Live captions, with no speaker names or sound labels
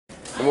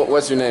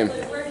What's your name?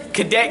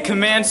 Cadet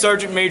Command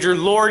Sergeant Major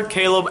Lord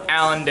Caleb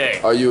Allen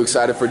Day. Are you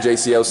excited for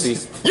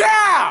JCLC?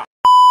 Yeah!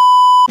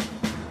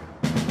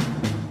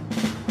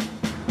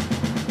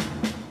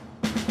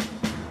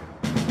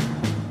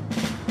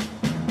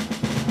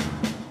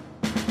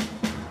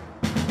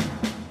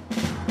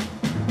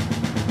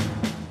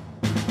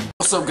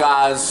 What's up,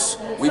 guys?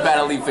 We about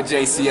to leave for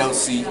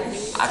JCLC.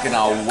 I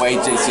cannot wait.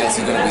 JCLC is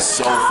gonna be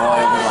so fun.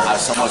 We're gonna have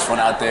so much fun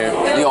out there.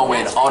 We gonna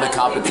win all the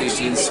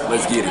competitions.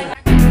 Let's get it.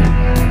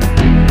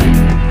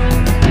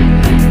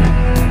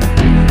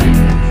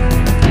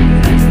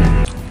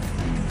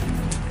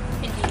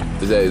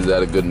 Is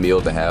that a good meal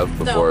to have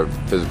before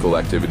physical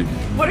activity?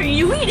 What are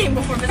you eating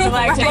before physical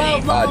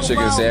activity?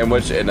 Chicken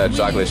sandwich and a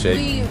chocolate shake.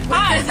 Is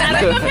that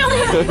a good meal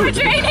for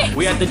training?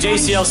 We at the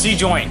JCLC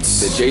joints.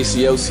 The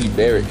JCLC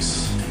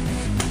barracks.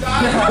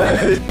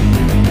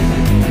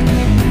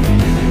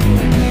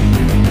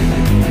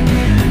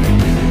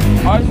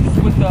 Ours is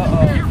with the.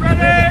 You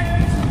ready?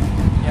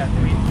 Yeah,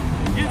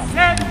 3. Get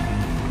set.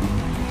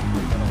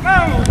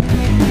 Go.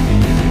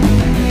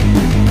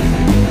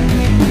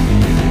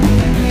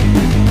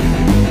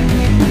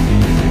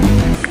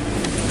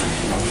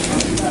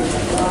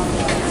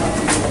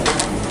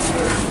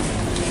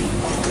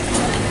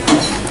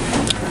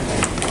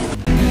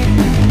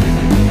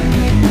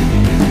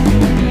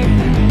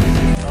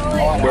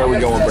 Where are we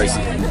going,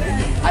 Bracy?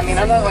 I mean,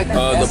 I'm not like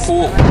The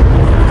pool.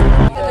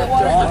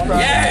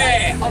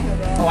 Yeah!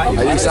 Are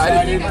you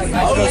excited?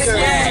 Oh,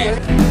 yeah!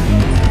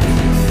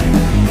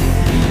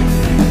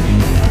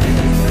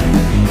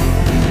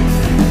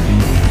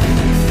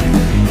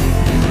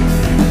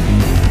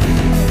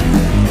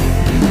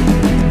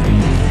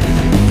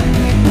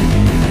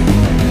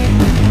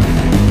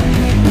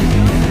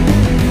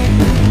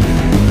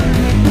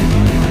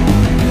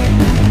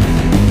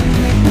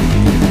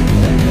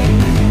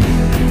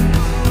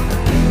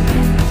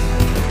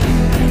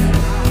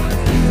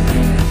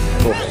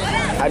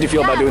 How'd you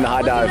feel about doing the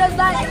high dive?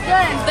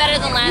 Better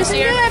than last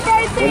year.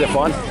 Was it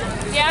fun?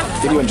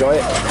 Yeah. Did you enjoy it?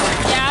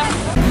 Yeah.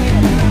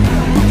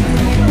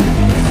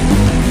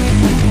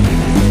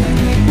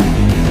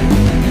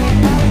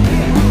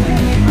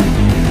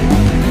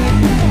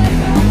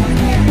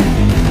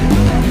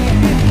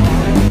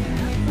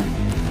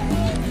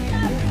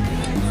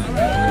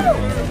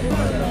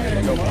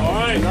 All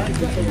right.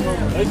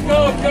 Let's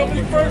go.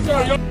 Company first. Go.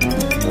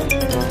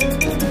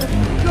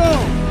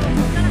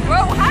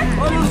 Bro, how?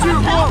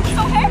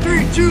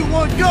 3, 2,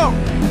 1, go!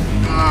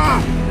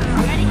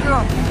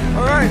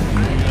 All right.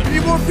 We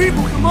need more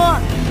people. Come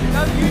on.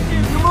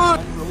 Come on.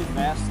 Really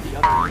fast. The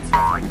other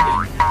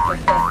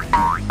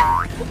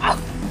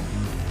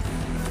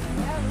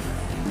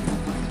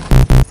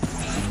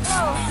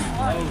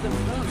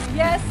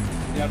Yes.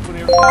 Yeah, put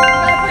everything.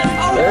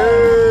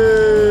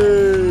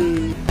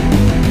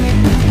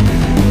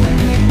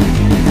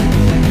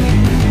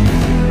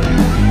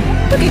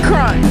 Look at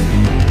Crunch.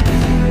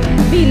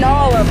 Beating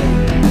all of them.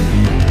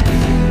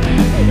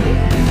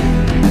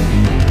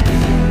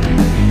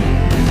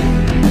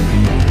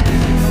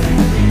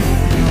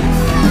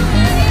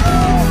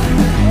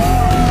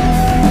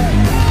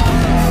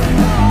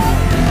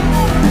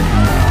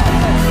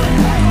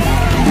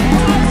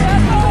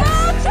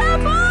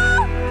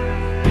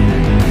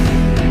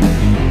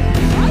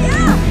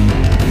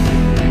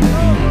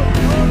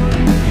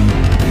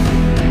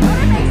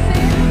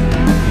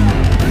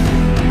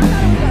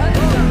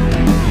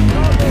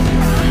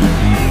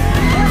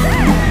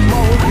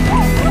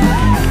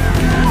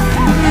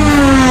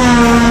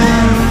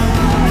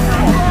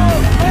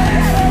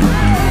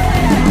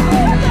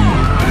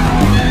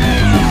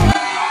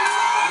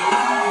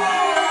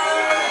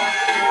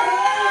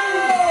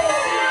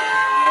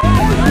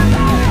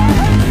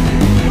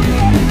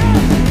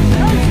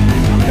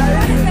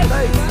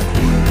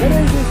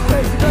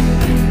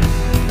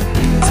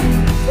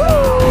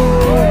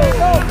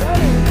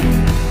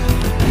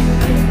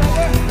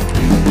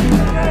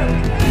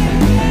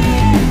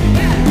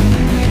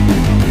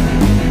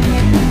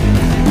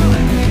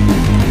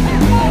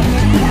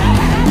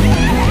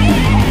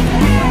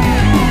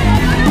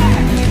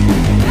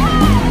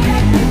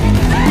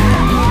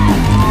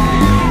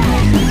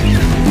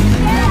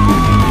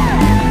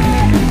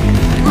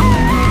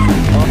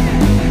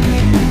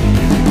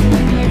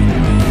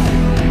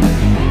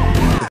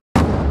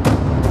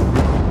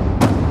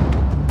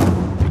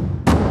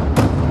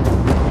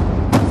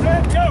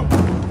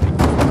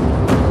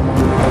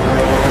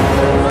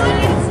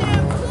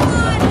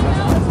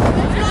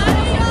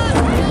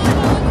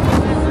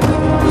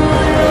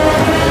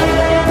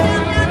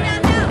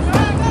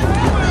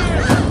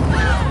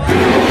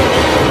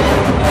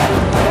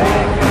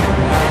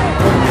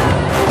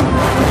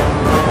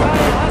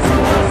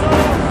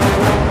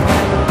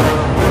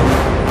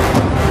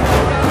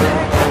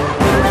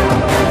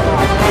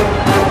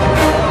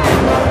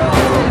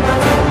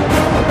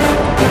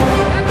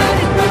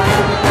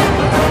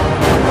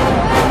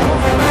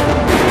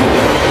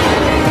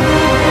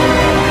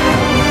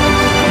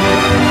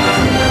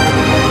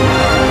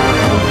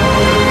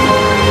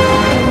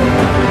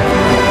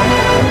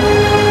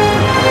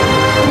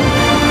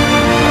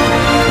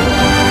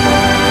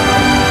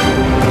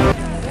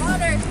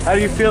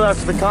 do you feel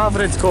after the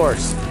confidence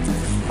course?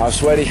 I'm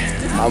sweaty,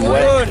 I'm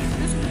wet,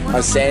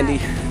 I'm sandy,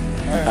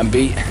 I'm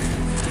beat.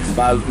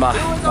 My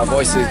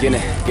voice is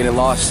getting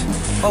lost,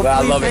 but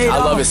I love it. I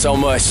love it so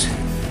much.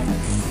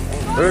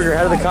 Ruger,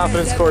 how did the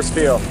confidence course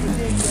feel?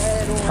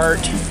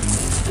 Hurt,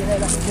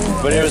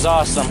 but it was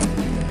awesome.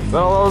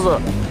 Beloza,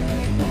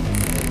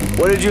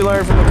 what did you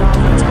learn from the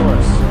confidence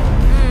course?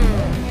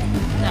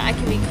 That I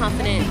can be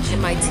confident in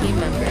my team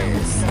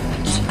members.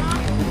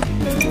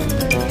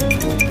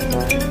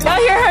 Y'all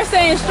hear her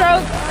saying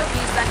stroke?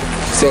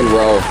 Saying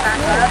roll.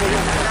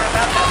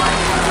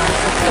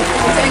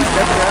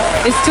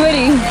 It's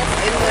Twitty.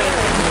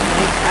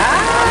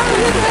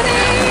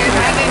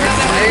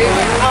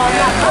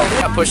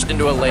 Got pushed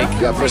into a lake.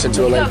 You got pushed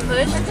into a lake?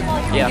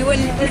 Yeah,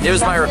 it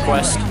was my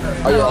request.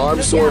 Are your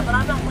arms sore?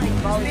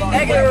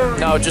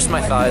 No, just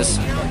my thighs.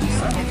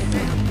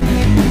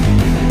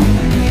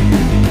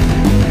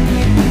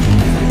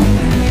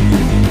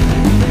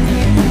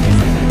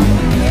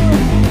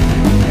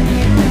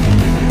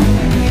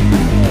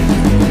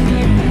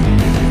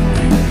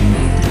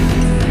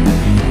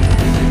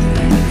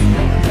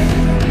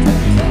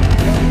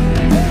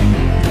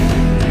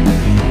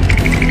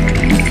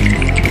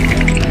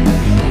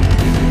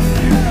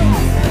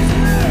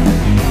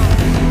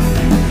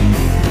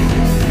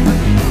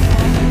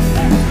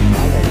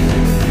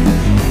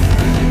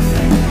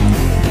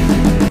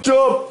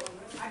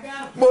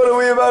 What are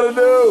we about to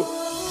do?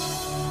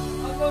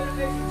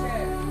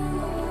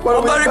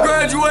 I'm about to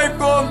graduate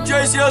from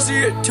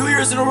JCLC 2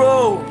 years in a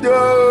row.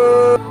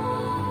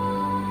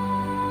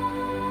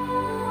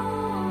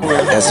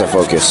 That's the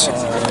focus.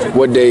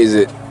 What day is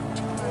it?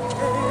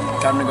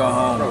 Time to go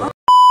home.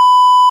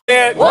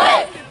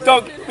 What?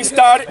 Don't get me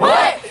started.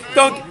 What?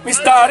 Don't get me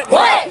started.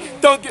 What?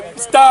 Don't get me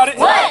started.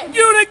 What?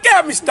 You done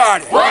got me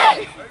started.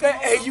 What? The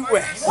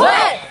AUS.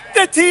 What?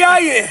 The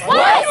TIN.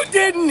 What? You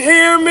didn't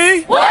hear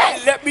me.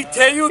 What? Let me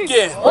tell you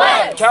again.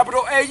 What?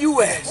 Capital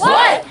AUS.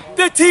 What?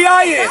 The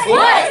TIN.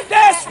 What?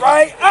 That's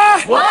right.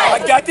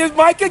 What? I got this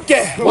mic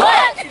again.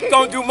 What?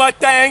 Gonna do my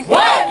thing.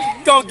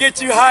 What? Gonna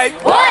get you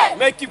hyped. What?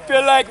 Make you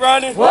feel like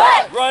running.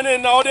 What?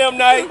 Running all them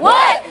nights.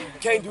 What?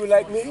 Can't do it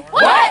like me.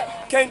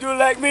 What? Can't do it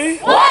like me.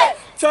 What?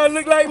 Try to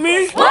look like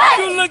me. What?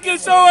 You looking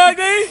so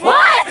ugly.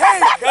 What?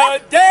 Hey,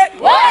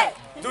 cadet. What?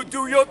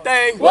 Do your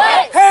thing.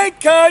 What? Hey,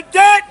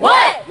 cadet.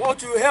 What?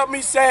 Won't you help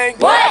me sing?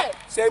 What?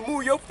 Say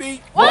move your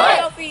feet.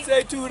 What?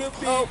 Say to the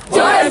beat. To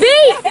the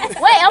beat!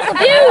 Wait, I'm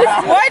confused.